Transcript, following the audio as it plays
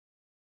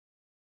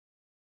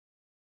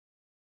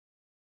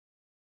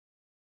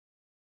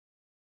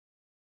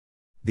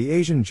The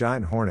Asian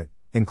giant hornet,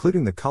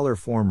 including the color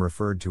form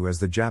referred to as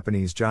the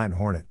Japanese giant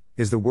hornet,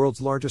 is the world's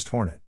largest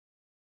hornet.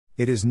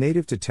 It is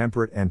native to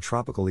temperate and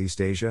tropical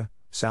East Asia,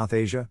 South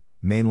Asia,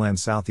 mainland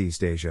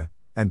Southeast Asia,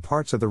 and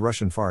parts of the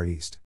Russian Far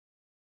East.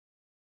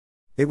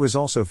 It was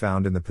also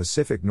found in the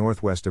Pacific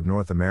Northwest of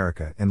North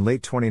America in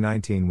late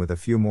 2019 with a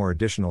few more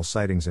additional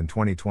sightings in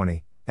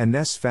 2020, and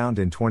nests found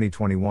in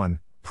 2021,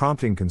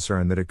 prompting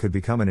concern that it could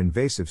become an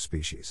invasive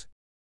species.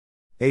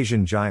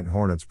 Asian giant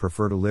hornets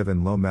prefer to live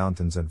in low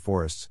mountains and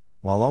forests,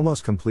 while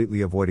almost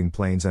completely avoiding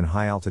plains and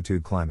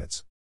high-altitude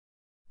climates.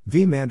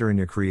 V.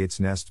 mandarinia creates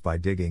nests by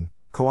digging,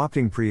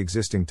 co-opting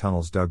pre-existing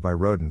tunnels dug by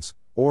rodents,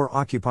 or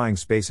occupying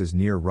spaces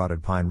near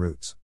rotted pine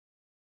roots.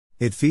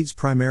 It feeds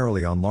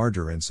primarily on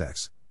larger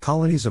insects,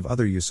 colonies of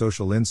other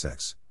eusocial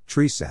insects,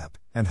 tree sap,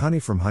 and honey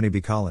from honeybee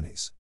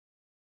colonies.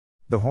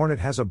 The hornet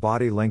has a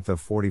body length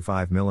of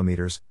 45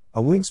 mm,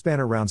 a wingspan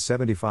around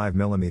 75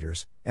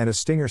 mm, and a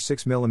stinger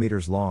 6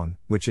 mm long,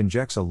 which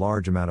injects a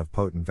large amount of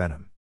potent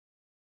venom.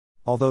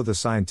 Although the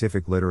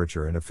scientific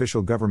literature and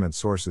official government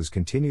sources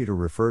continue to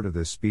refer to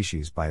this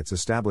species by its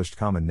established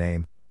common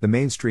name, the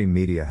mainstream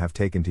media have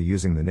taken to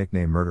using the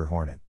nickname murder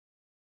hornet.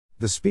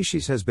 The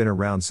species has been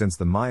around since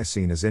the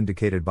Miocene as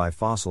indicated by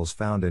fossils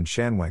found in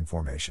Shanwang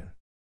Formation.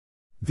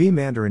 V.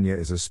 mandarinia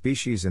is a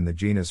species in the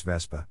genus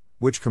Vespa,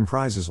 which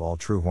comprises all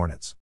true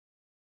hornets.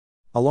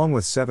 Along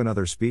with 7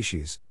 other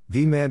species,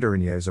 V.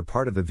 mandarinia is a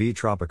part of the V.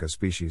 tropica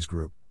species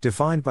group,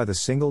 defined by the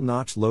single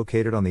notch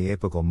located on the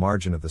apical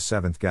margin of the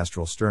 7th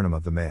gastral sternum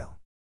of the male.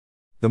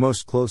 The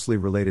most closely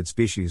related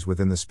species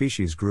within the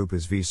species group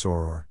is V.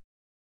 soror.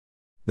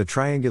 The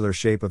triangular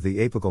shape of the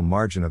apical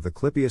margin of the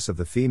clypeus of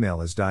the female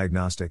is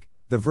diagnostic,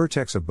 the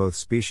vertex of both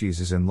species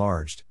is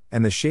enlarged,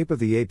 and the shape of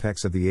the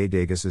apex of the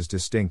adagus is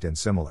distinct and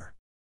similar.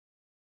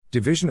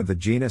 Division of the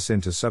genus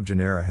into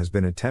subgenera has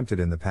been attempted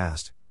in the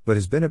past, but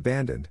has been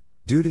abandoned,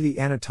 due to the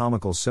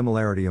anatomical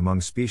similarity among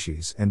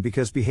species and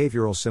because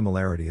behavioral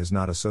similarity is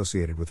not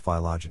associated with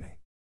phylogeny.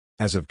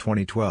 As of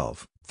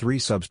 2012, 3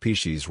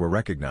 subspecies were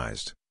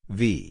recognized: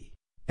 V.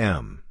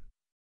 M.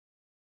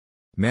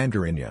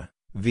 mandarinia,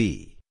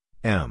 V.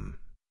 M.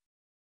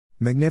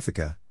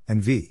 magnifica,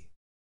 and V.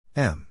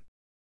 M.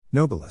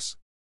 nobilis.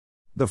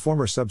 The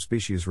former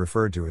subspecies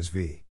referred to as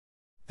V.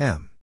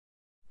 M.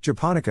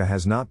 japonica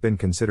has not been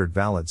considered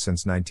valid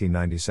since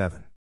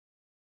 1997.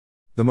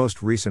 The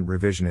most recent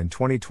revision in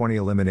 2020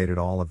 eliminated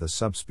all of the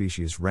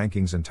subspecies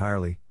rankings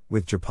entirely,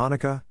 with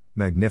japonica,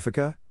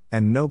 magnifica,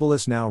 and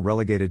nobilis now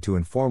relegated to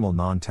informal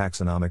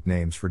non-taxonomic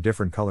names for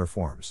different color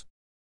forms.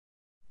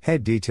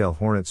 Head detail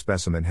hornet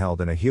specimen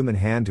held in a human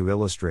hand to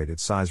illustrate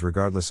its size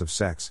regardless of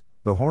sex.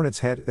 The hornet's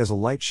head is a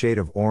light shade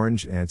of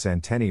orange and its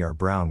antennae are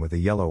brown with a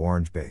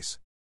yellow-orange base.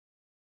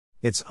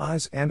 Its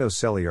eyes and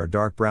ocelli are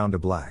dark brown to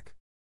black.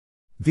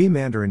 V.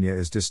 mandarinia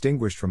is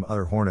distinguished from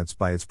other hornets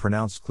by its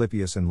pronounced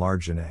clypeus and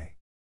large gennae.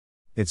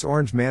 Its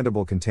orange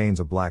mandible contains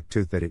a black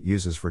tooth that it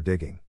uses for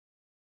digging.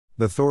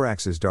 The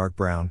thorax is dark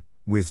brown,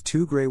 with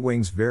 2 gray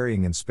wings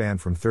varying in span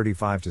from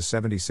 35 to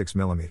 76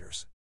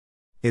 mm.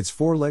 Its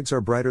forelegs are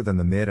brighter than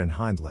the mid and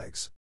hind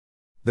legs.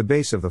 The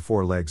base of the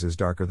forelegs is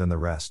darker than the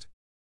rest.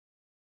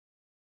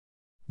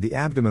 The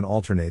abdomen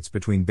alternates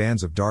between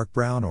bands of dark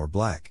brown or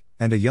black,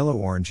 and a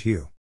yellow-orange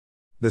hue.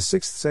 The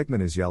 6th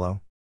segment is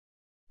yellow.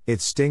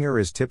 Its stinger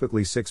is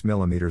typically 6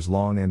 mm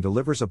long and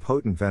delivers a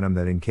potent venom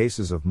that in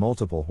cases of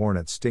multiple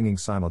hornets stinging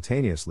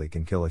simultaneously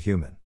can kill a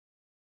human.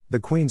 The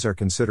queens are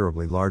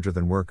considerably larger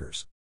than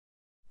workers.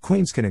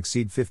 Queens can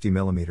exceed 50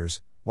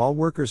 mm, while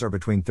workers are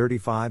between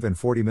 35 and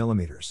 40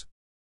 mm.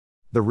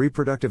 The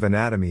reproductive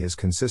anatomy is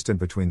consistent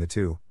between the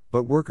two,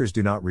 but workers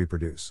do not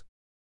reproduce.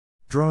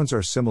 Drones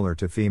are similar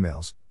to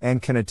females,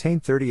 and can attain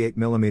 38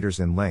 mm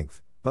in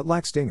length, but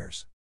lack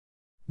stingers.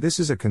 This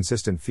is a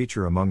consistent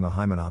feature among the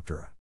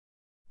Hymenoptera.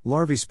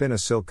 Larvae spin a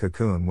silk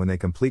cocoon when they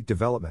complete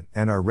development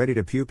and are ready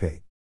to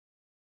pupate.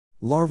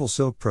 Larval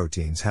silk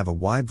proteins have a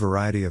wide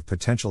variety of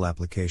potential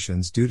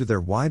applications due to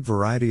their wide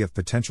variety of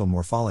potential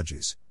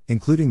morphologies,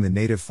 including the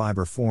native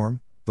fiber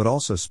form, but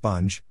also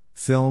sponge,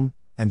 film,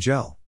 and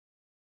gel.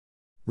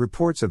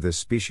 Reports of this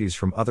species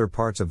from other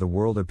parts of the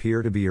world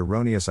appear to be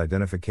erroneous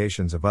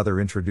identifications of other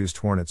introduced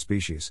hornet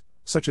species,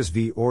 such as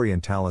V.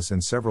 orientalis in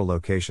several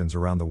locations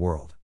around the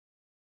world.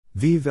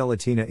 V.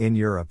 velutina in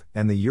Europe,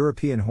 and the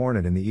European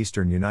hornet in the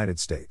eastern United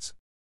States.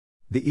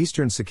 The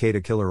eastern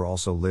cicada killer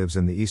also lives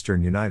in the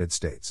eastern United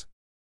States.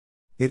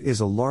 It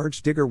is a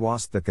large digger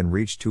wasp that can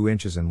reach 2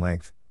 inches in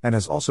length, and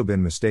has also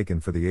been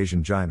mistaken for the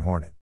Asian giant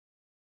hornet.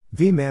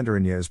 V.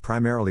 mandarinia is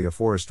primarily a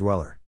forest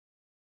dweller.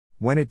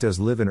 When it does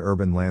live in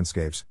urban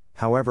landscapes,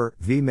 however,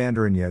 V.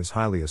 mandarinia is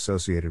highly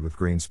associated with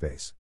green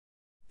space.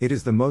 It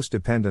is the most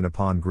dependent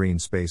upon green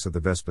space of the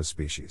Vespa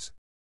species.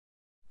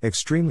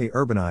 Extremely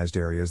urbanized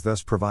areas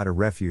thus provide a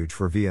refuge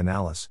for V.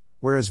 analis,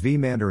 whereas V.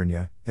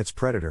 mandarinia, its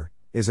predator,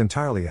 is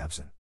entirely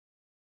absent.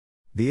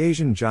 The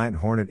Asian giant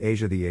hornet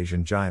Asia. The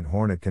Asian giant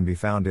hornet can be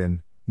found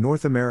in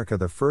North America.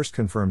 The first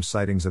confirmed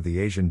sightings of the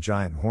Asian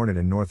giant hornet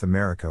in North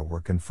America were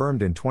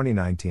confirmed in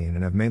 2019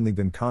 and have mainly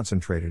been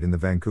concentrated in the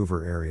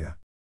Vancouver area.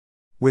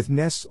 with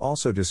nests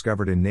also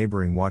discovered in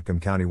neighboring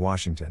Whatcom County,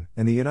 Washington,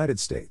 and the United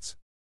States.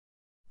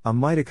 A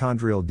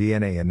mitochondrial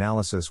DNA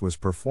analysis was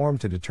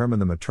performed to determine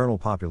the maternal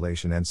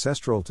population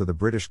ancestral to the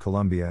British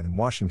Columbia and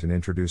Washington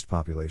introduced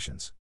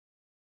populations.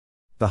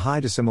 The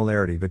high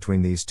dissimilarity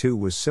between these two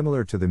was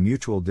similar to the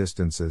mutual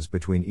distances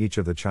between each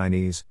of the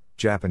Chinese,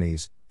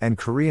 Japanese, and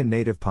Korean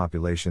native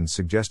populations,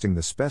 suggesting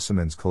the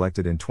specimens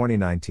collected in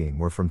 2019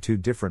 were from two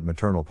different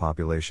maternal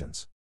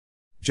populations.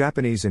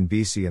 Japanese in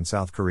BC and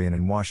South Korean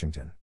in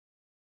Washington.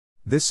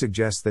 This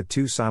suggests that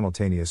two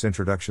simultaneous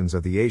introductions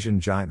of the Asian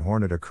giant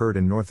hornet occurred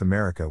in North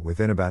America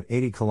within about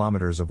 80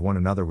 kilometers of one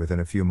another within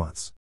a few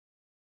months.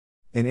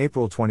 In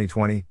April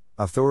 2020,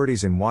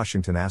 authorities in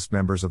Washington asked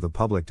members of the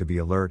public to be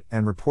alert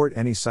and report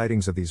any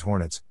sightings of these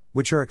hornets,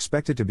 which are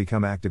expected to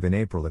become active in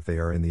April if they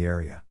are in the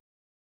area.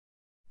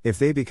 If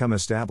they become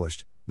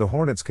established, the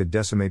hornets could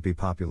decimate bee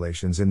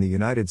populations in the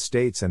United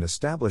States and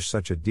establish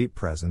such a deep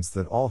presence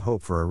that all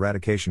hope for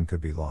eradication could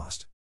be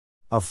lost.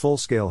 A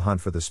full-scale hunt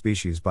for the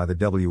species by the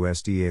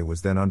WSDA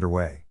was then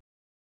underway.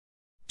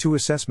 Two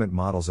assessment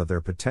models of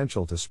their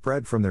potential to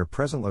spread from their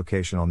present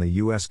location on the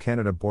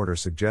US-Canada border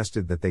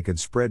suggested that they could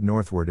spread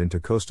northward into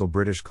coastal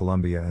British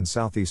Columbia and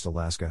southeast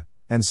Alaska,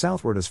 and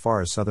southward as far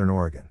as southern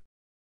Oregon.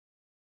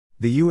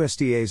 The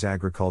USDA's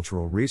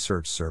Agricultural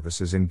Research Service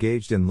is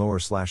engaged in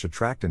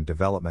lure/attractant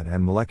development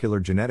and molecular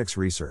genetics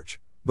research,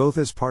 both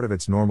as part of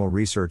its normal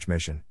research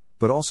mission,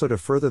 but also to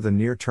further the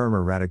near-term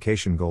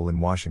eradication goal in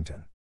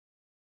Washington.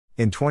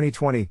 In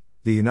 2020,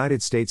 the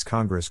United States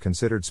Congress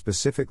considered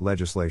specific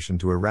legislation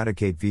to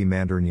eradicate V.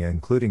 mandarinia,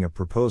 including a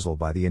proposal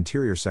by the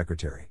Interior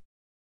Secretary,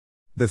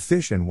 the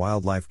Fish and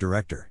Wildlife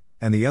Director,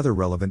 and the other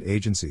relevant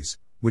agencies,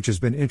 which has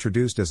been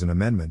introduced as an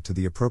amendment to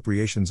the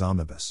Appropriations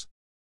Omnibus.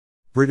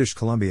 British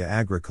Columbia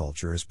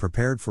agriculture is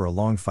prepared for a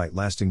long fight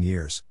lasting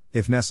years,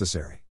 if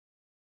necessary.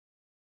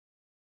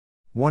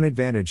 One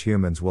advantage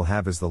humans will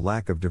have is the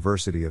lack of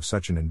diversity of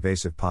such an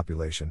invasive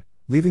population,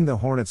 leaving the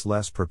hornets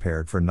less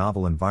prepared for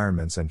novel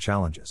environments and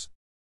challenges.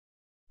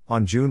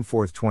 On June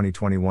 4,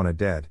 2021, a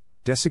dead,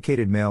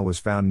 desiccated male was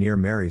found near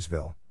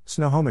Marysville,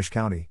 Snohomish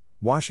County,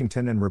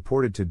 Washington, and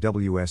reported to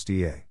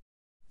WSDA.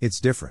 It's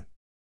different.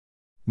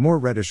 More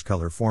reddish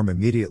color form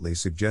immediately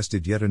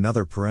suggested yet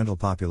another parental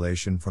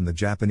population from the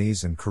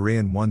Japanese and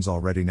Korean ones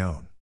already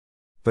known.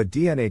 But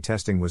DNA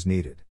testing was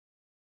needed.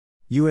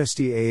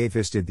 USDA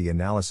APHIS did the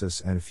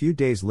analysis and a few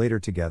days later,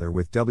 together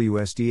with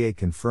WSDA,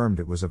 confirmed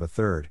it was of a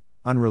third,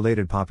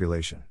 unrelated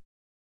population.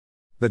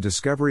 The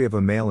discovery of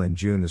a male in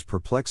June is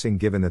perplexing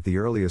given that the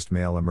earliest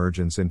male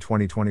emergence in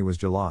 2020 was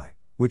July,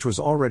 which was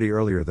already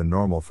earlier than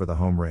normal for the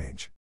home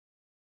range.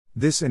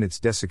 This in its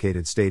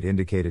desiccated state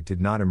indicated did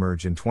not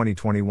emerge in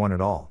 2021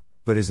 at all,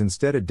 but is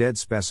instead a dead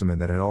specimen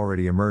that had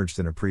already emerged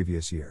in a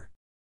previous year.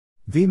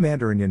 V.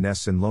 mandarinia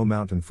nests in low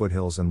mountain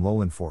foothills and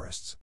lowland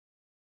forests.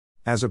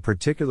 As a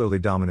particularly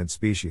dominant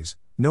species,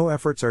 no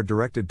efforts are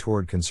directed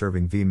toward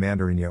conserving V.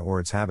 mandarinia or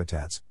its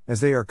habitats,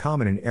 as they are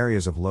common in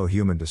areas of low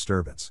human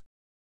disturbance.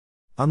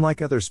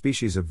 Unlike other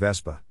species of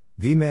Vespa,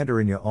 V.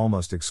 mandarinia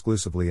almost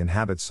exclusively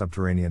inhabits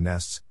subterranean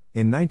nests.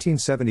 In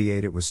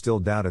 1978 it was still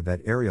doubted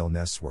that aerial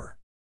nests were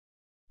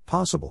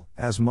possible,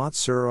 as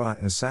Matsura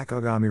and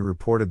Sakagami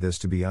reported this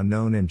to be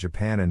unknown in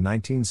Japan in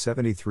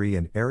 1973,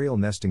 and aerial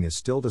nesting is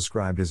still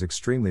described as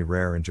extremely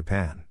rare in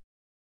Japan.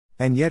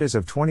 And yet as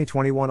of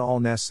 2021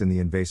 all nests in the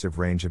invasive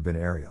range have been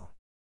aerial.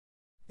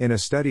 In a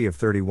study of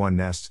 31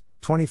 nests,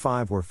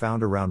 25 were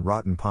found around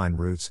rotten pine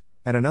roots,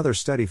 and another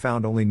study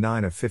found only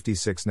 9 of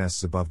 56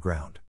 nests above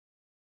ground.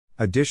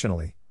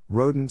 Additionally,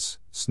 rodents,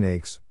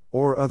 snakes,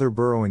 or other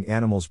burrowing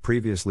animals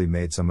previously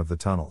made some of the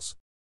tunnels.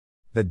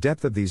 The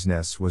depth of these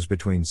nests was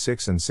between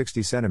 6 and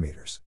 60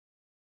 centimeters.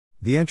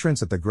 The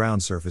entrance at the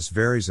ground surface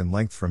varies in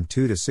length from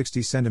 2 to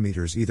 60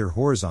 centimeters either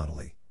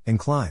horizontally,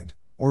 inclined,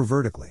 or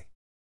vertically.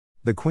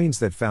 The queens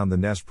that found the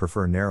nest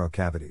prefer narrow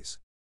cavities.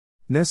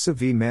 Nests of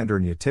V.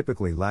 mandarinia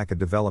typically lack a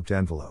developed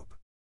envelope.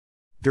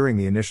 During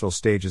the initial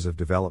stages of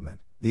development,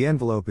 the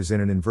envelope is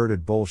in an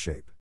inverted bowl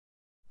shape.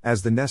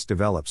 As the nest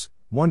develops,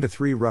 1 to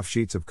 3 rough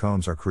sheets of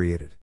combs are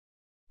created.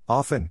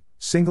 Often,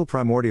 single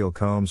primordial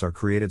combs are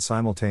created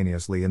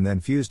simultaneously and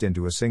then fused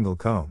into a single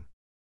comb.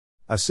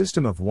 A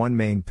system of one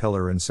main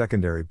pillar and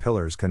secondary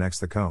pillars connects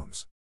the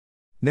combs.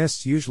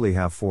 Nests usually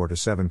have 4 to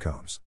 7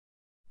 combs.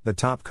 The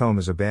top comb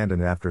is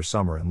abandoned after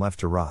summer and left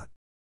to rot.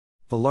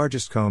 The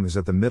largest comb is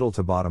at the middle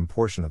to bottom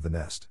portion of the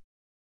nest.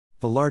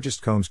 The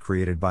largest combs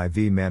created by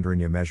V.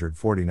 mandarinia measured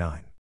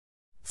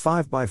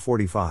 49.5 by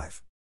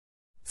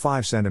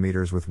 45.5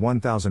 centimeters with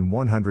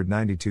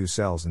 1,192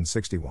 cells and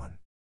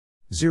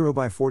 61.0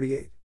 by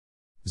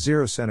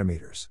 48.0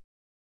 centimeters.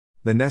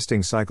 The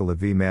nesting cycle of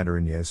V.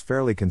 mandarinia is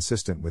fairly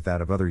consistent with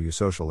that of other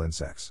eusocial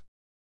insects.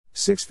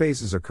 6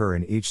 phases occur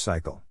in each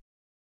cycle.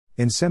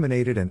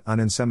 Inseminated and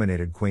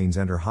uninseminated queens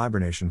enter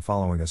hibernation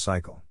following a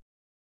cycle.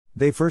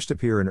 They first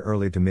appear in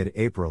early to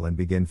mid-April and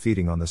begin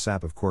feeding on the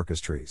sap of crocus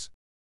trees.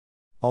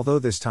 Although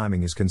this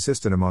timing is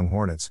consistent among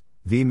hornets,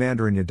 V.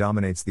 mandarinia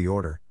dominates the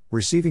order,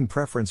 receiving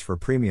preference for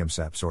premium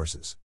sap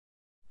sources.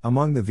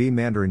 Among the V.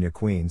 mandarinia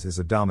queens is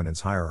a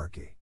dominance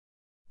hierarchy.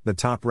 The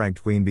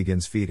top-ranked queen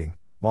begins feeding,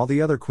 while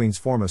the other queens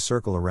form a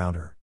circle around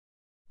her.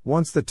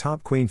 Once the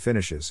top queen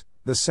finishes,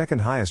 the second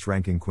highest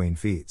ranking queen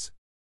feeds.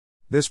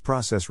 This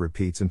process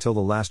repeats until the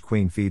last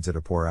queen feeds at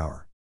a poor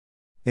hour.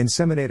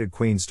 Inseminated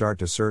queens start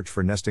to search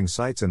for nesting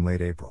sites in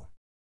late April.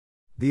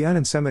 The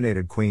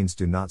uninseminated queens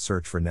do not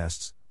search for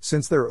nests,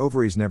 since their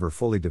ovaries never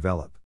fully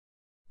develop.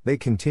 They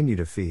continue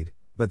to feed,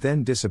 but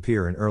then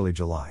disappear in early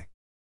July.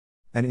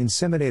 An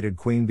inseminated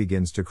queen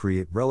begins to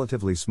create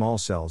relatively small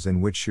cells in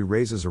which she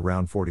raises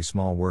around 40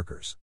 small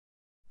workers.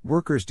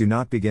 Workers do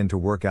not begin to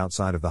work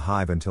outside of the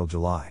hive until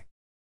July.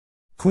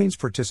 Queens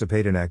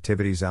participate in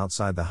activities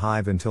outside the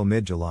hive until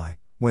mid-July,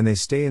 when they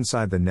stay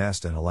inside the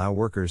nest and allow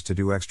workers to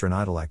do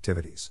extranidal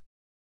activities.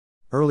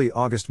 Early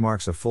August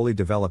marks a fully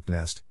developed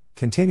nest,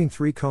 containing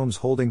 3 combs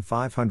holding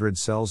 500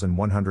 cells and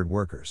 100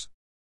 workers.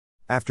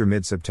 After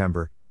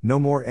mid-September, no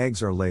more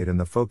eggs are laid and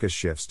the focus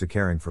shifts to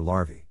caring for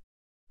larvae.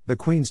 The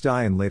queens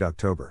die in late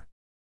October.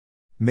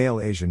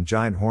 Male Asian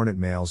giant hornet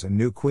males and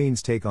new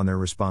queens take on their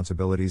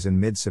responsibilities in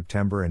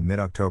mid-September and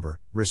mid-October,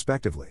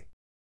 respectively.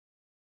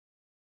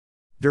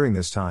 During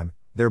this time,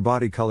 their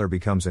body color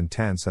becomes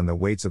intense and the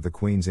weights of the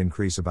queens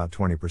increase about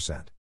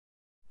 20%.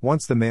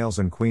 Once the males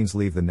and queens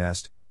leave the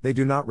nest, they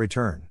do not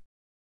return.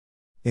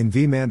 In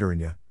V.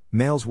 mandarinia,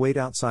 males wait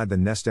outside the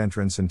nest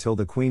entrance until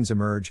the queens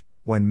emerge,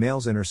 when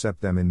males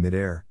intercept them in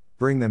midair,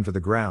 bring them to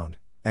the ground,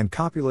 and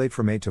copulate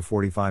from 8 to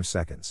 45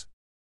 seconds.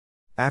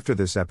 After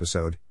this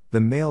episode, the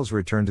males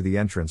return to the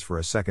entrance for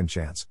a second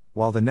chance,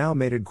 while the now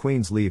mated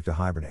queens leave to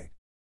hibernate.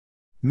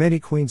 Many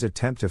queens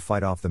attempt to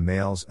fight off the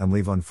males and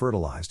leave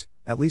unfertilized,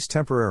 at least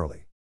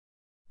temporarily.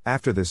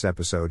 After this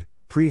episode,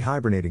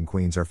 pre-hibernating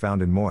queens are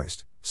found in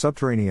moist,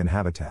 subterranean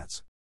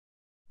habitats.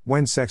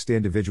 When sexed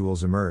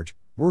individuals emerge,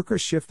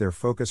 workers shift their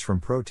focus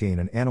from protein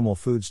and animal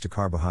foods to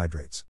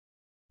carbohydrates.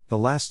 The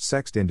last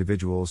sexed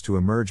individuals to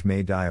emerge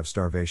may die of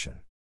starvation.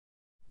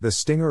 The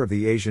stinger of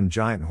the Asian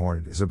giant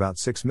hornet is about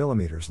 6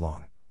 mm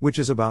long, which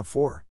is about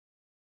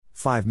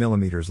 4.5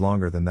 mm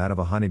longer than that of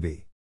a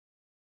honeybee.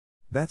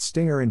 That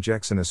stinger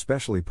injects an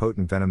especially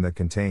potent venom that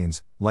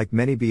contains, like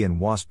many bee and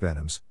wasp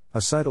venoms, a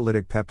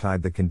cytolytic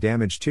peptide that can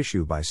damage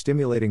tissue by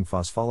stimulating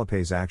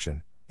phospholipase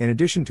action, in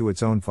addition to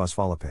its own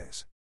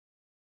phospholipase.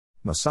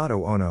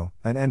 Masato Ono,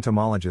 an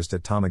entomologist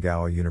at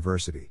Tamagawa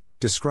University,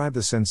 described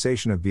the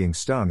sensation of being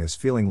stung as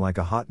feeling like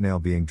a hot nail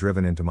being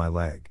driven into my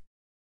leg.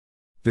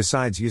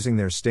 Besides using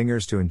their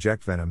stingers to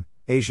inject venom,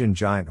 Asian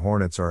giant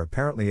hornets are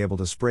apparently able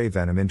to spray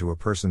venom into a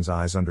person's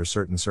eyes under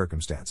certain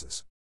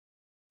circumstances.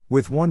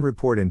 With one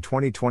report in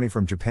 2020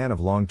 from Japan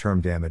of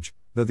long-term damage,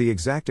 though the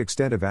exact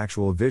extent of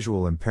actual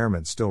visual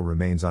impairment still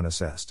remains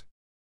unassessed.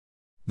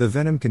 The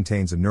venom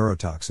contains a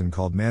neurotoxin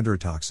called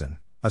mandarinia,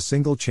 a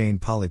single-chain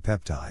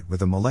polypeptide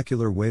with a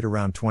molecular weight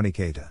around 20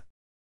 kDa.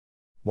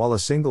 While a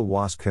single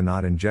wasp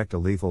cannot inject a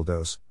lethal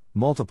dose,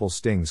 multiple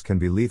stings can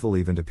be lethal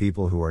even to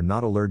people who are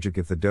not allergic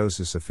if the dose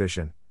is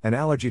sufficient. An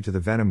allergy to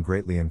the venom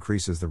greatly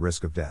increases the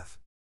risk of death.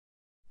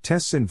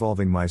 Tests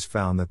involving mice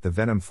found that the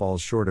venom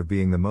falls short of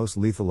being the most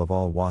lethal of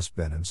all wasp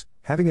venoms,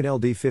 having an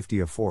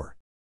LD50 of 4.0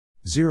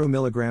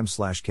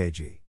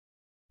 mg/kg.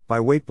 By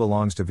weight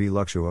belongs to V.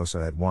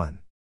 luxuosa at 1.6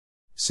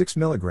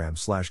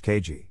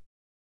 mg/kg.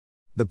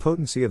 The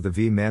potency of the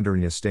V.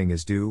 mandarinia sting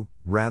is due,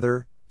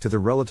 rather, to the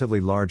relatively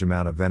large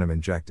amount of venom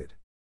injected.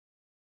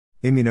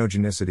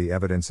 Immunogenicity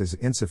evidence is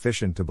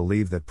insufficient to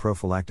believe that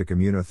prophylactic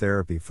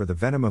immunotherapy for the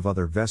venom of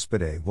other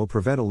Vespidae will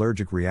prevent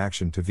allergic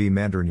reaction to V.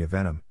 mandarinia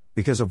venom,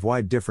 because of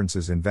wide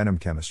differences in venom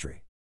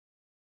chemistry.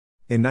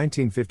 In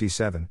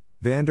 1957,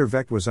 van der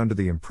Vecht was under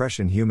the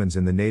impression humans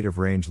in the native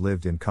range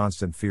lived in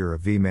constant fear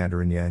of V.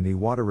 mandarinia, and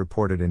Iwata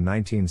reported in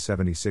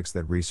 1976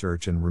 that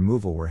research and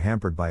removal were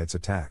hampered by its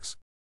attacks.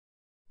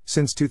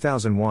 Since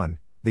 2001,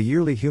 the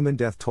yearly human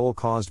death toll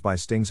caused by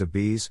stings of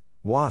bees,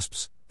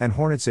 wasps, and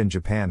hornets in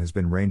Japan has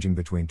been ranging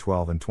between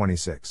 12 and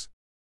 26.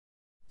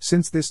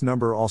 Since this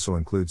number also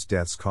includes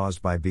deaths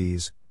caused by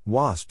bees,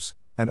 wasps,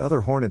 and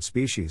other hornet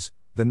species,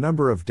 the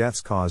number of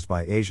deaths caused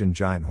by Asian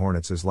giant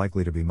hornets is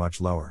likely to be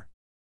much lower.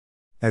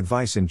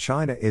 Advice in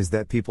China is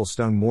that people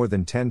stung more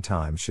than 10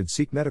 times should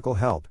seek medical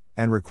help,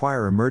 and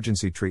require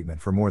emergency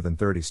treatment for more than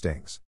 30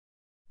 stings.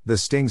 The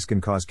stings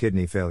can cause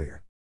kidney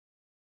failure.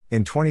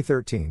 In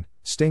 2013,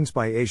 stings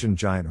by Asian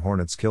giant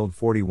hornets killed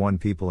 41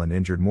 people and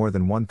injured more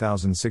than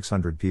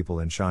 1,600 people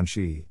in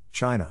Shanxi,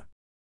 China.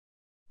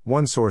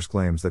 One source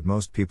claims that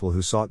most people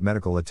who sought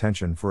medical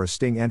attention for a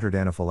sting entered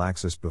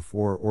anaphylaxis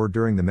before or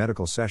during the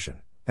medical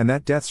session, and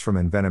that deaths from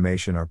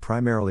envenomation are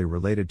primarily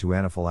related to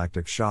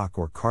anaphylactic shock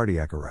or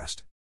cardiac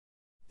arrest.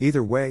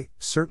 Either way,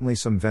 certainly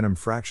some venom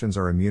fractions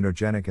are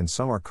immunogenic and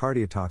some are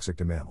cardiotoxic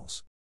to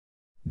mammals.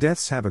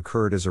 Deaths have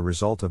occurred as a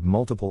result of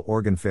multiple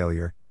organ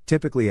failure,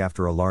 typically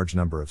after a large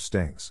number of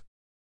stings.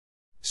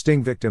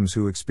 Sting victims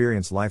who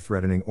experience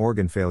life-threatening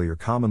organ failure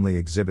commonly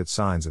exhibit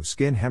signs of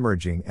skin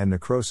hemorrhaging and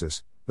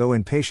necrosis, though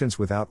in patients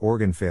without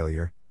organ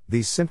failure,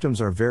 these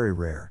symptoms are very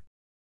rare.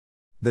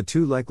 The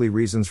two likely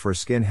reasons for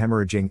skin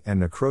hemorrhaging and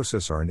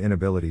necrosis are an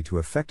inability to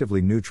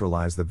effectively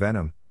neutralize the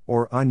venom,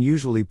 or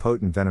unusually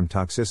potent venom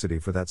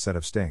toxicity for that set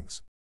of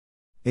stings.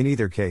 In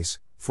either case,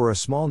 for a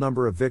small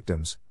number of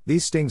victims,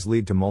 these stings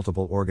lead to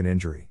multiple organ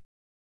injury.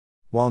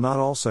 While not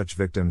all such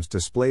victims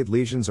displayed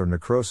lesions or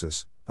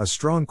necrosis, a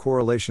strong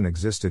correlation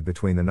existed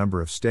between the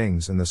number of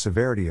stings and the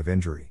severity of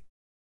injury.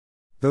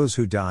 Those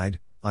who died,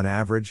 on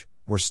average,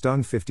 were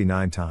stung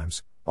 59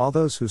 times, while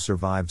those who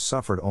survived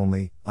suffered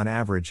only, on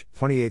average,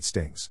 28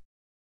 stings.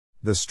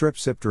 The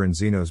Strepsipteran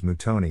xenos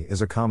mutoni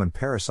is a common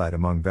parasite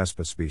among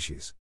Vespa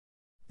species.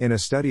 In a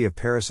study of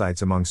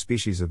parasites among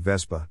species of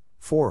Vespa,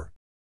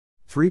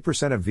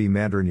 3% of V.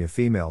 mandarinia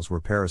females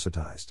were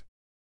parasitized.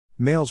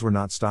 Males were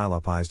not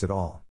stylopized at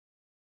all.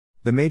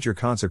 The major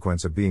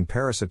consequence of being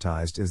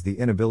parasitized is the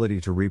inability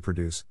to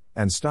reproduce,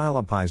 and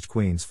stylopized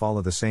queens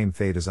follow the same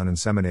fate as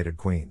uninseminated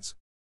queens.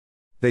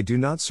 They do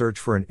not search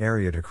for an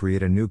area to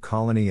create a new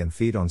colony and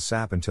feed on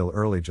sap until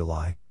early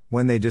July,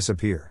 when they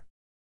disappear.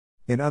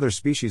 In other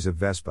species of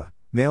Vespa,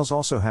 males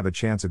also have a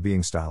chance of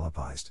being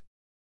stylopized.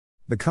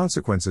 The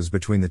consequences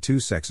between the two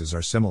sexes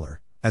are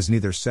similar, as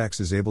neither sex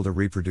is able to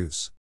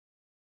reproduce.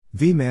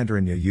 V.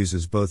 mandarinia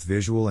uses both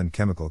visual and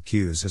chemical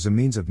cues as a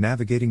means of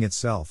navigating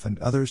itself and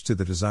others to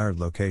the desired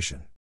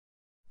location.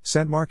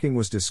 Scent marking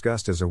was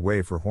discussed as a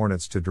way for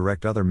hornets to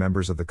direct other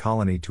members of the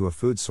colony to a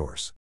food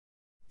source.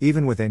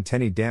 Even with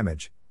antennae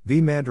damage, V.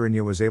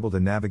 mandarinia was able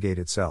to navigate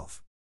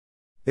itself.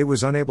 It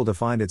was unable to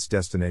find its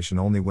destination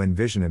only when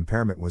vision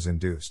impairment was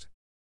induced.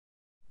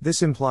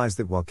 This implies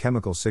that while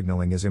chemical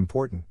signaling is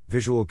important,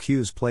 visual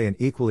cues play an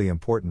equally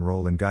important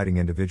role in guiding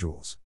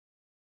individuals.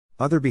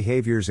 Other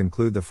behaviors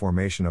include the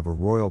formation of a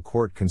royal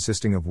court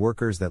consisting of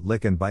workers that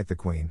lick and bite the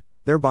queen,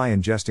 thereby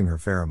ingesting her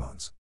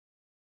pheromones.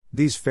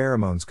 These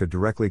pheromones could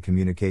directly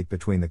communicate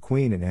between the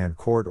queen and ant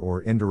court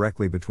or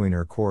indirectly between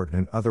her court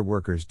and other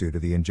workers due to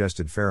the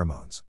ingested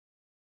pheromones.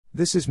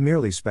 This is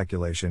merely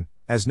speculation,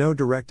 as no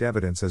direct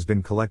evidence has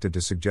been collected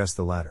to suggest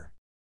the latter.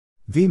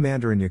 V.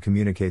 mandarinia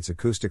communicates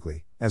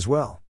acoustically, as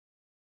well.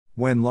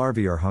 When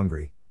larvae are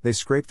hungry, they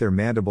scrape their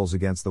mandibles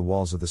against the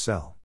walls of the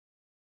cell.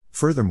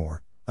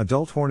 Furthermore,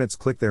 adult hornets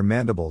click their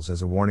mandibles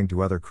as a warning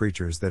to other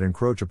creatures that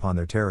encroach upon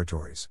their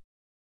territories.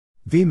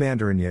 V.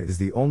 mandarinia is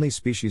the only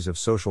species of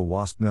social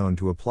wasp known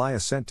to apply a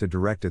scent to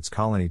direct its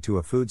colony to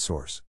a food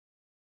source.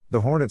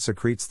 The hornet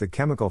secretes the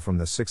chemical from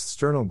the sixth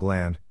sternal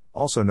gland,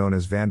 also known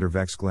as van der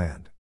Veck's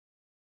gland.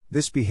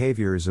 This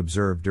behavior is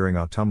observed during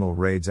autumnal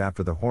raids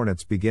after the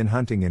hornets begin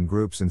hunting in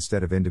groups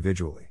instead of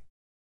individually.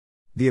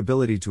 The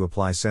ability to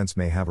apply scents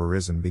may have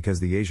arisen because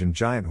the Asian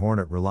giant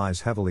hornet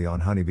relies heavily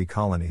on honeybee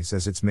colonies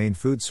as its main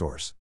food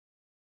source.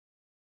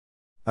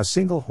 A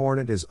single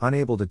hornet is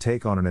unable to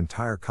take on an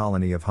entire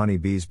colony of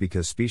honeybees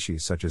because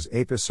species such as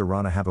Apis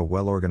cerana have a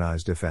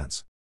well-organized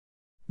defense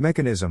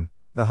mechanism.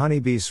 The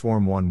honeybees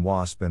swarm one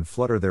wasp and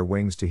flutter their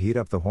wings to heat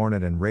up the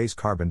hornet and raise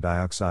carbon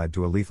dioxide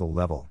to a lethal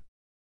level.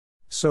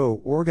 So,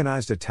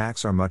 organized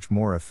attacks are much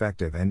more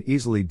effective and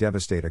easily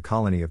devastate a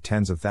colony of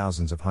tens of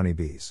thousands of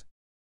honeybees.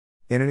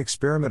 In an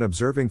experiment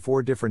observing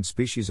 4 different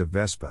species of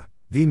Vespa,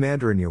 V.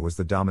 mandarinia was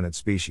the dominant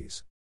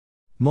species.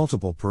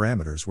 Multiple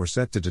parameters were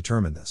set to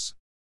determine this.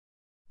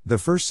 The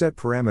first set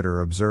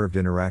parameter observed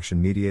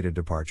interaction-mediated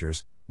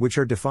departures, which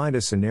are defined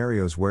as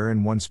scenarios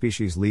wherein one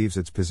species leaves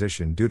its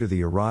position due to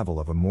the arrival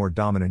of a more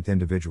dominant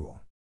individual.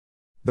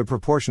 The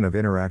proportion of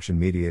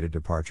interaction-mediated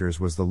departures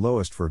was the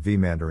lowest for V.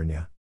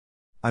 mandarinia.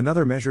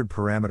 Another measured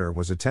parameter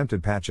was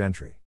attempted patch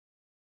entry.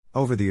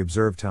 Over the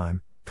observed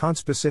time,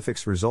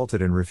 conspecifics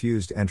resulted in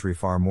refused entry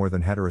far more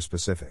than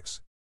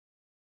heterospecifics.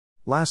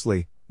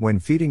 Lastly, when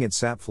feeding at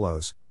sap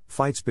flows,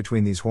 fights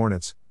between these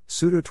hornets,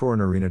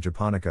 Pseudotornarina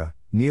japonica,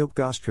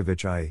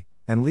 Neopgostrovicii,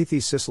 and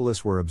Lethe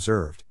sicilis were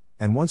observed,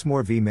 and once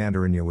more V.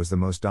 mandarinia was the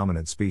most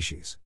dominant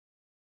species.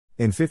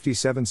 In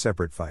 57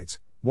 separate fights,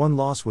 one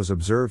loss was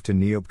observed to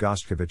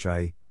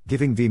Neopgostrovicii,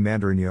 giving V.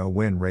 mandarinia a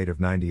win rate of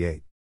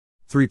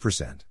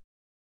 98.3%.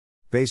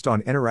 Based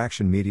on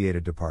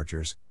interaction-mediated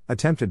departures,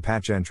 attempted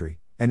patch entry,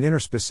 and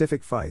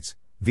interspecific fights,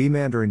 V.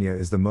 mandarinia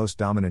is the most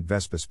dominant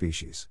Vespa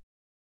species.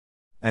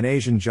 An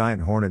Asian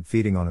giant hornet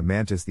feeding on a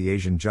mantis. The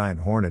Asian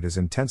giant hornet is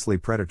intensely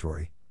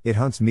predatory. It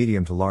hunts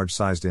medium to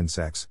large-sized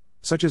insects,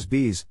 such as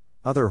bees,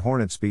 other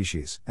hornet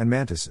species, and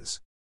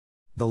mantises.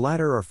 The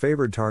latter are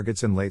favored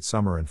targets in late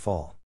summer and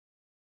fall.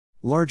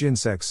 Large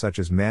insects such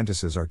as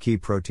mantises are key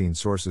protein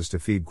sources to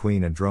feed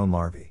queen and drone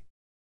larvae.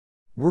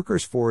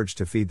 Workers forage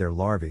to feed their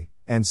larvae,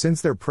 and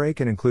since their prey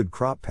can include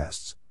crop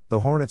pests,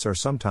 the hornets are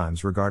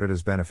sometimes regarded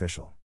as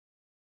beneficial.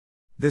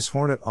 This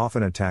hornet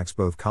often attacks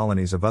both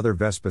colonies of other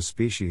Vespa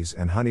species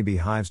and honeybee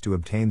hives to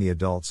obtain the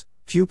adults,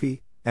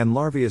 pupae, and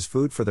larvae as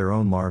food for their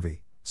own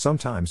larvae.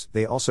 Sometimes,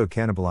 they also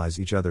cannibalize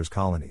each other's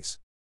colonies.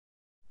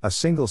 A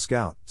single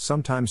scout,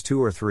 sometimes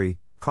 2 or 3,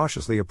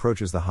 cautiously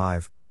approaches the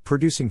hive,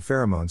 producing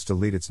pheromones to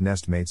lead its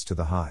nest mates to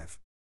the hive.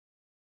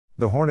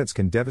 The hornets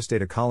can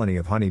devastate a colony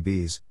of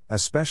honeybees,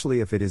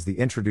 especially if it is the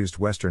introduced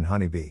western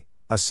honeybee.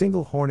 A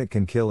single hornet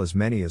can kill as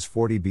many as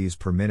 40 bees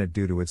per minute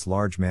due to its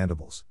large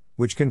mandibles,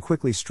 which can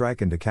quickly strike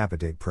and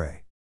decapitate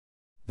prey.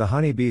 The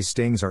honeybee's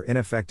stings are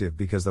ineffective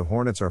because the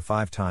hornets are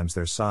 5 times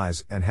their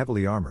size and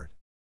heavily armored.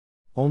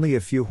 Only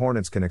a few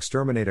hornets can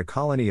exterminate a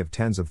colony of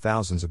tens of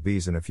thousands of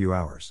bees in a few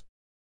hours.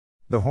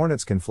 The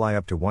hornets can fly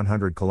up to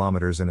 100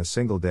 kilometers in a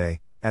single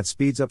day, at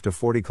speeds up to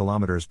 40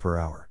 kilometers per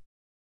hour.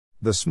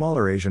 The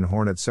smaller Asian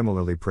hornet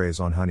similarly preys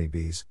on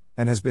honeybees,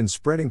 and has been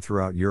spreading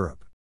throughout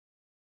Europe.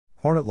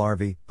 Hornet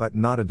larvae, but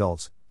not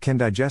adults, can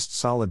digest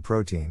solid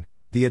protein.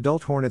 The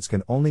adult hornets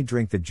can only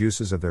drink the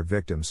juices of their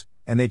victims,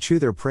 and they chew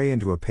their prey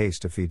into a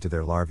paste to feed to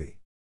their larvae.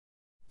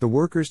 The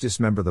workers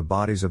dismember the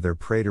bodies of their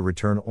prey to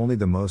return only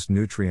the most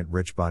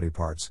nutrient-rich body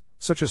parts,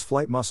 such as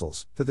flight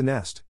muscles, to the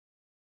nest.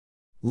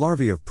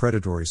 Larvae of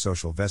predatory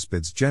social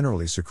Vespids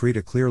generally secrete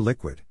a clear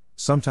liquid,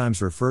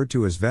 sometimes referred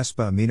to as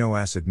Vespa amino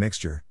acid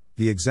mixture,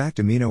 the exact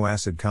amino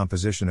acid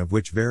composition of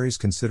which varies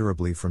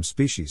considerably from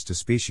species to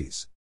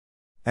species,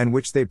 and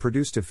which they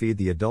produce to feed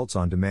the adults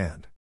on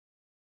demand.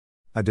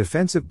 A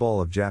defensive ball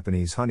of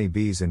Japanese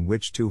honeybees in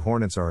which two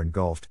hornets are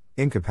engulfed,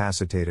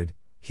 incapacitated,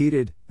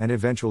 heated, and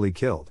eventually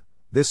killed.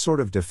 This sort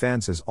of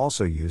defense is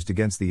also used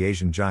against the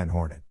Asian giant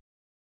hornet.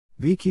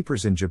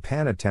 Beekeepers in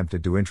Japan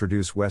attempted to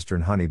introduce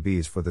Western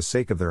honeybees for the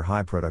sake of their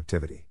high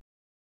productivity.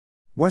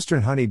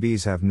 Western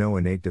honeybees have no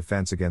innate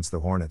defense against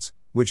the hornets,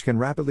 which can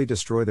rapidly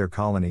destroy their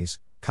colonies,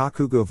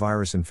 Kakugo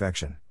virus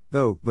infection,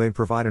 though they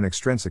provide an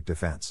extrinsic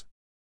defense.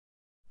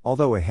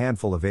 Although a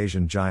handful of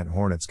Asian giant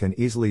hornets can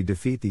easily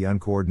defeat the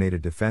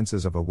uncoordinated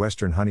defenses of a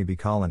Western honeybee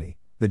colony,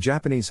 the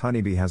Japanese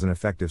honeybee has an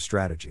effective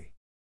strategy.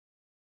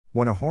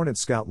 When a hornet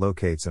scout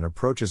locates and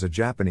approaches a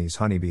Japanese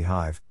honeybee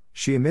hive,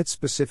 she emits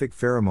specific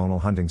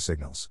pheromonal hunting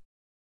signals.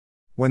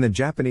 When the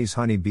Japanese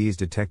honeybees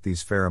detect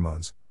these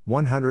pheromones,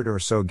 100 or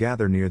so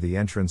gather near the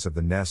entrance of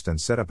the nest and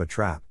set up a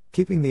trap,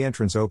 keeping the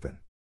entrance open.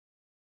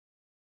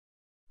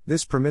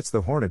 This permits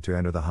the hornet to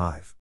enter the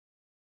hive.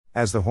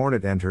 As the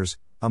hornet enters,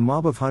 a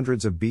mob of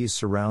hundreds of bees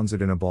surrounds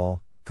it in a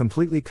ball,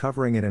 completely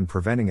covering it and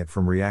preventing it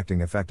from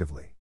reacting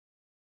effectively.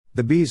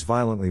 The bees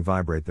violently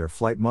vibrate their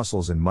flight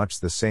muscles in much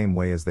the same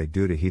way as they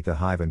do to heat the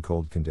hive in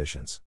cold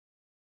conditions.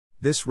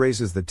 This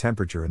raises the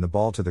temperature in the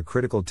ball to the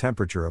critical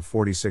temperature of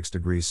 46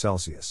 degrees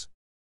Celsius.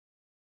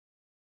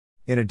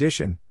 In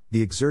addition,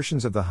 the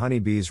exertions of the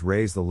honeybees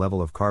raise the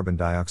level of carbon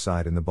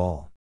dioxide in the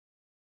ball.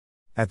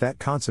 At that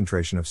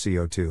concentration of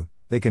CO2,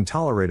 they can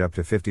tolerate up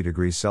to 50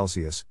 degrees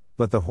Celsius,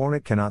 but the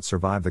hornet cannot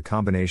survive the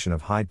combination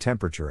of high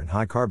temperature and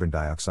high carbon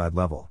dioxide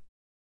level.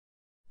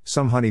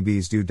 Some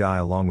honeybees do die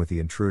along with the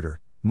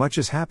intruder, much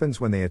as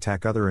happens when they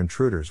attack other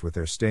intruders with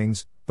their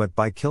stings, but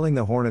by killing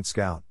the hornet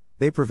scout,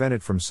 they prevent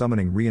it from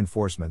summoning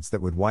reinforcements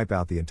that would wipe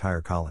out the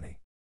entire colony.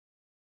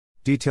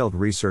 Detailed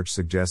research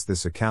suggests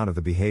this account of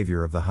the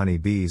behavior of the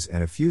honeybees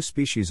and a few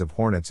species of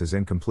hornets is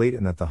incomplete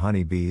and that the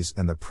honeybees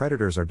and the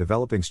predators are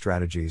developing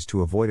strategies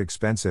to avoid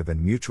expensive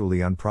and mutually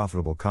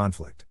unprofitable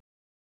conflict.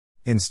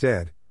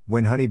 Instead,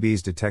 when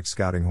honeybees detect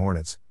scouting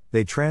hornets,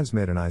 they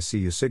transmit an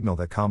ICU signal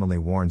that commonly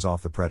warns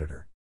off the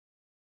predator.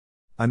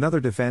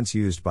 Another defense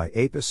used by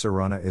Apis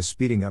cerana is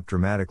speeding up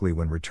dramatically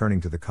when returning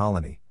to the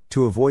colony,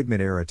 to avoid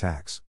mid-air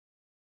attacks.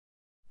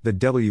 The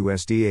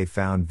WSDA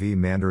found V.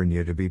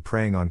 mandarinia to be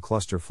preying on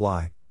cluster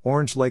fly,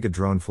 orange-legged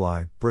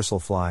dronefly,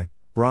 bristlefly,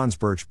 bronze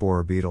birch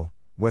borer beetle,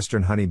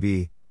 western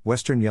honeybee,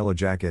 western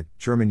yellowjacket,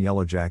 German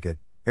yellowjacket,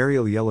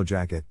 aerial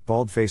yellowjacket,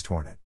 bald-faced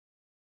hornet,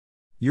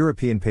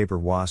 European paper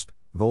wasp,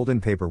 golden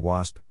paper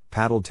wasp,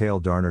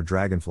 paddle-tailed darner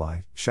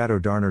dragonfly, shadow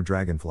darner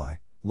dragonfly,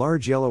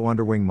 large yellow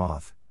underwing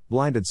moth,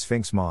 blinded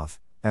sphinx moth,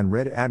 and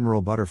red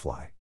admiral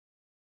butterfly.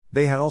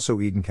 They had also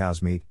eaten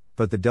cow's meat,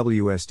 but the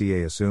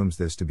WSDA assumes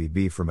this to be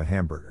beef from a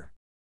hamburger.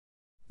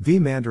 V.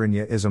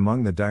 mandarinia is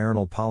among the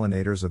diurnal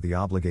pollinators of the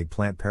obligate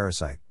plant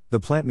parasite, the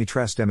plant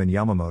Mitrastem and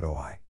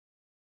Yamamoto-I.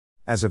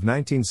 As of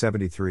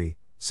 1973,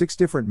 6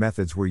 different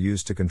methods were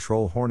used to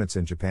control hornets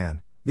in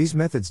Japan. These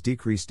methods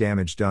decrease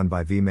damage done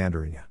by V.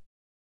 mandarinia.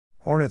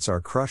 Hornets are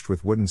crushed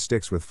with wooden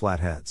sticks with flat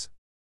heads.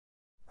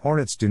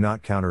 Hornets do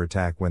not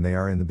counterattack when they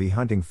are in the bee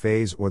hunting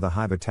phase or the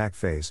hive attack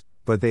phase,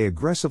 but they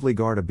aggressively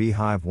guard a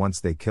beehive once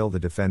they kill the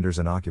defenders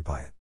and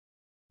occupy it.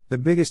 The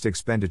biggest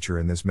expenditure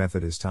in this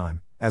method is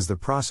time, as the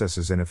process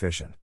is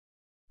inefficient.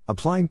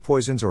 Applying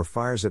poisons or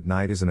fires at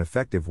night is an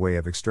effective way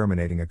of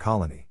exterminating a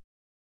colony.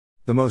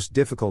 The most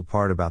difficult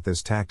part about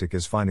this tactic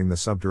is finding the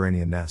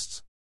subterranean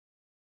nests.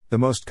 The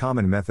most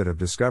common method of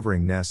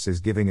discovering nests is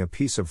giving a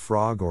piece of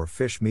frog or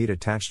fish meat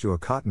attached to a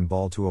cotton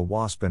ball to a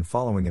wasp and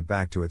following it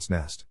back to its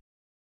nest.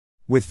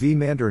 With V.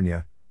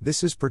 mandarinia,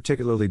 this is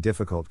particularly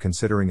difficult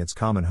considering its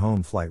common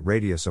home flight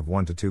radius of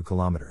 1 to 2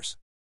 kilometers.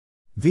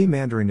 V.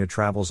 mandarinia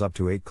travels up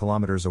to 8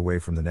 kilometers away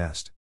from the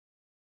nest.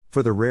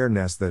 For the rare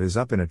nest that is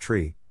up in a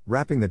tree,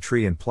 wrapping the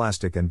tree in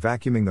plastic and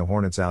vacuuming the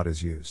hornets out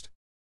is used.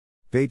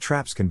 Bait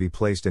traps can be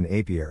placed in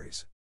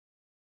apiaries.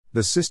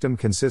 The system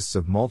consists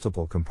of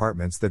multiple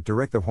compartments that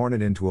direct the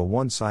hornet into a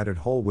one-sided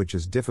hole which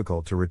is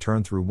difficult to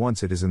return through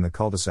once it is in the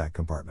cul-de-sac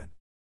compartment.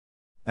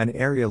 An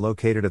area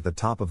located at the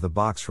top of the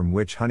box from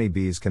which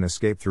honeybees can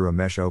escape through a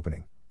mesh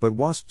opening, but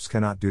wasps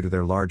cannot due to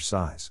their large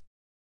size.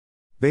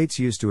 Baits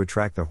used to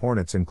attract the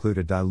hornets include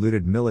a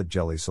diluted millet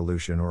jelly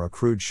solution or a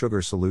crude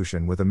sugar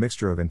solution with a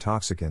mixture of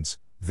intoxicants,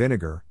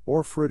 vinegar,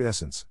 or fruit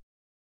essence.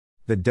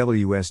 The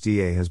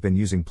Vespa has been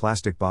using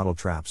plastic bottle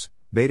traps,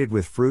 baited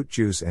with fruit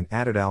juice and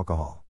added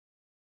alcohol.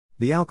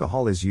 The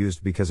alcohol is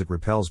used because it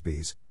repels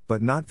bees,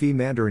 but not V.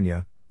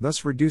 mandarinia,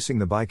 thus reducing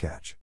the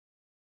bycatch.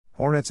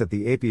 Hornets at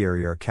the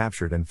apiary are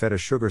captured and fed a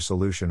sugar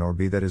solution or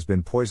bee that has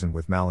been poisoned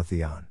with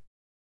malathion.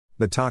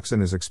 The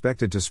toxin is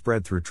expected to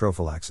spread through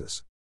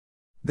trophallaxis.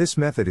 This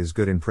method is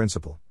good in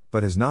principle,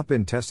 but has not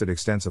been tested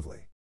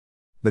extensively.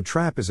 The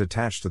trap is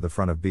attached to the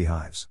front of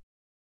beehives.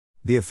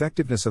 The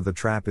effectiveness of the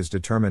trap is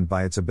determined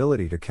by its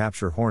ability to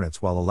capture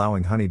hornets while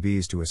allowing honey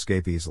bees to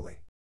escape easily.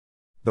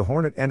 The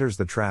hornet enters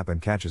the trap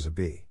and catches a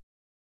bee.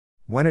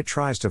 When it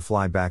tries to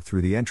fly back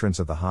through the entrance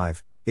of the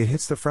hive, it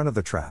hits the front of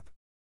the trap.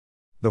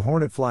 The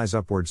hornet flies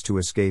upwards to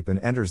escape and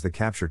enters the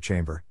capture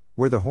chamber,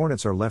 where the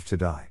hornets are left to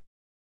die.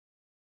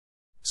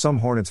 Some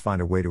hornets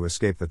find a way to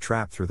escape the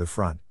trap through the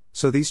front,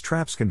 so these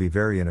traps can be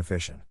very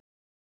inefficient.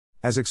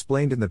 As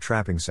explained in the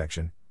trapping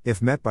section,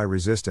 if met by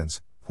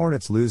resistance,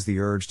 hornets lose the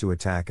urge to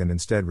attack and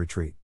instead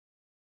retreat.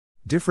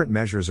 Different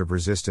measures of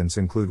resistance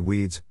include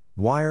weeds,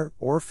 wire,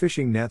 or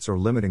fishing nets, or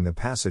limiting the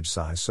passage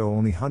size so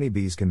only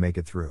honeybees can make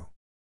it through.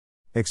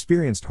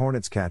 Experienced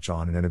hornets catch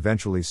on and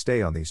eventually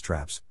stay on these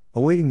traps,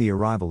 awaiting the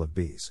arrival of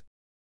bees.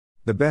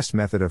 The best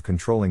method of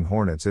controlling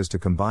hornets is to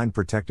combine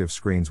protective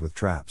screens with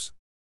traps.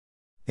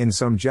 In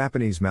some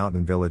Japanese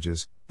mountain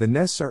villages, the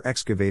nests are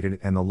excavated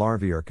and the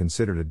larvae are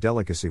considered a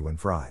delicacy when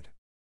fried.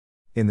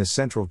 In the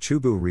central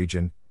Chubu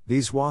region,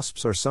 these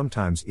wasps are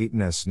sometimes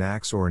eaten as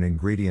snacks or an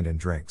ingredient in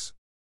drinks.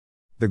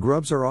 The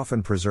grubs are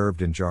often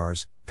preserved in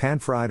jars,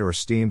 pan-fried or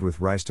steamed with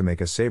rice to make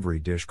a savory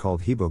dish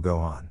called hibo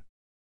gohan.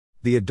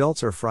 The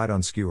adults are fried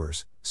on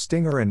skewers,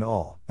 stinger and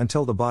all,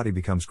 until the body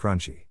becomes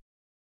crunchy.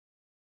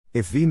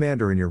 If V.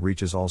 mandarinia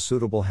reaches all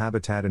suitable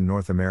habitat in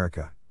North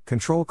America,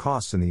 control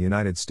costs in the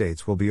United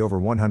States will be over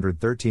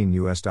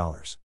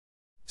 $113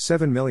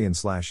 7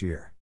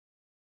 million/year.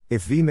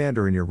 If V.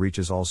 mandarinia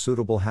reaches all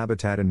suitable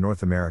habitat in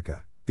North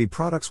America, bee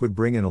products would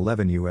bring in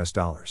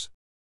 $11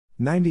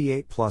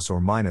 98 plus or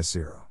minus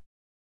 0.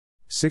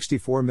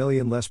 64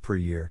 million less per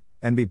year,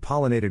 and bee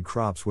pollinated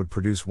crops would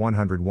produce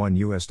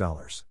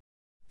 $101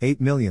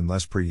 8 million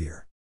less per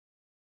year.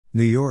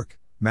 New York,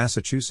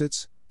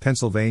 Massachusetts,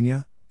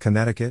 Pennsylvania,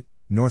 Connecticut,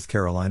 North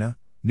Carolina,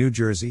 New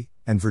Jersey,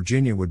 and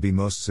Virginia would be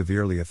most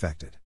severely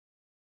affected.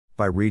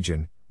 By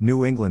region,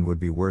 New England would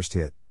be worst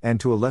hit, and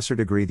to a lesser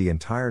degree the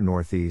entire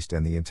Northeast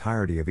and the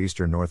entirety of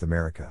eastern North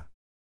America.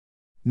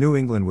 New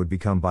England would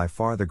become by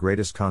far the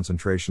greatest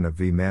concentration of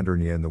V.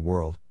 mandarinia in the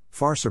world,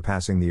 far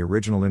surpassing the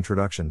original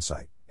introduction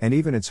site, and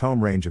even its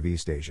home range of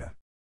East Asia.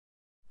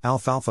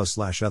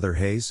 Alfalfa/other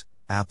hays,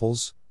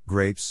 apples,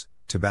 grapes,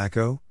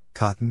 tobacco,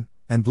 cotton,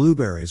 and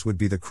blueberries would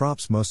be the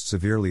crops most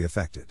severely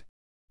affected.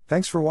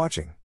 Thanks for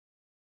watching.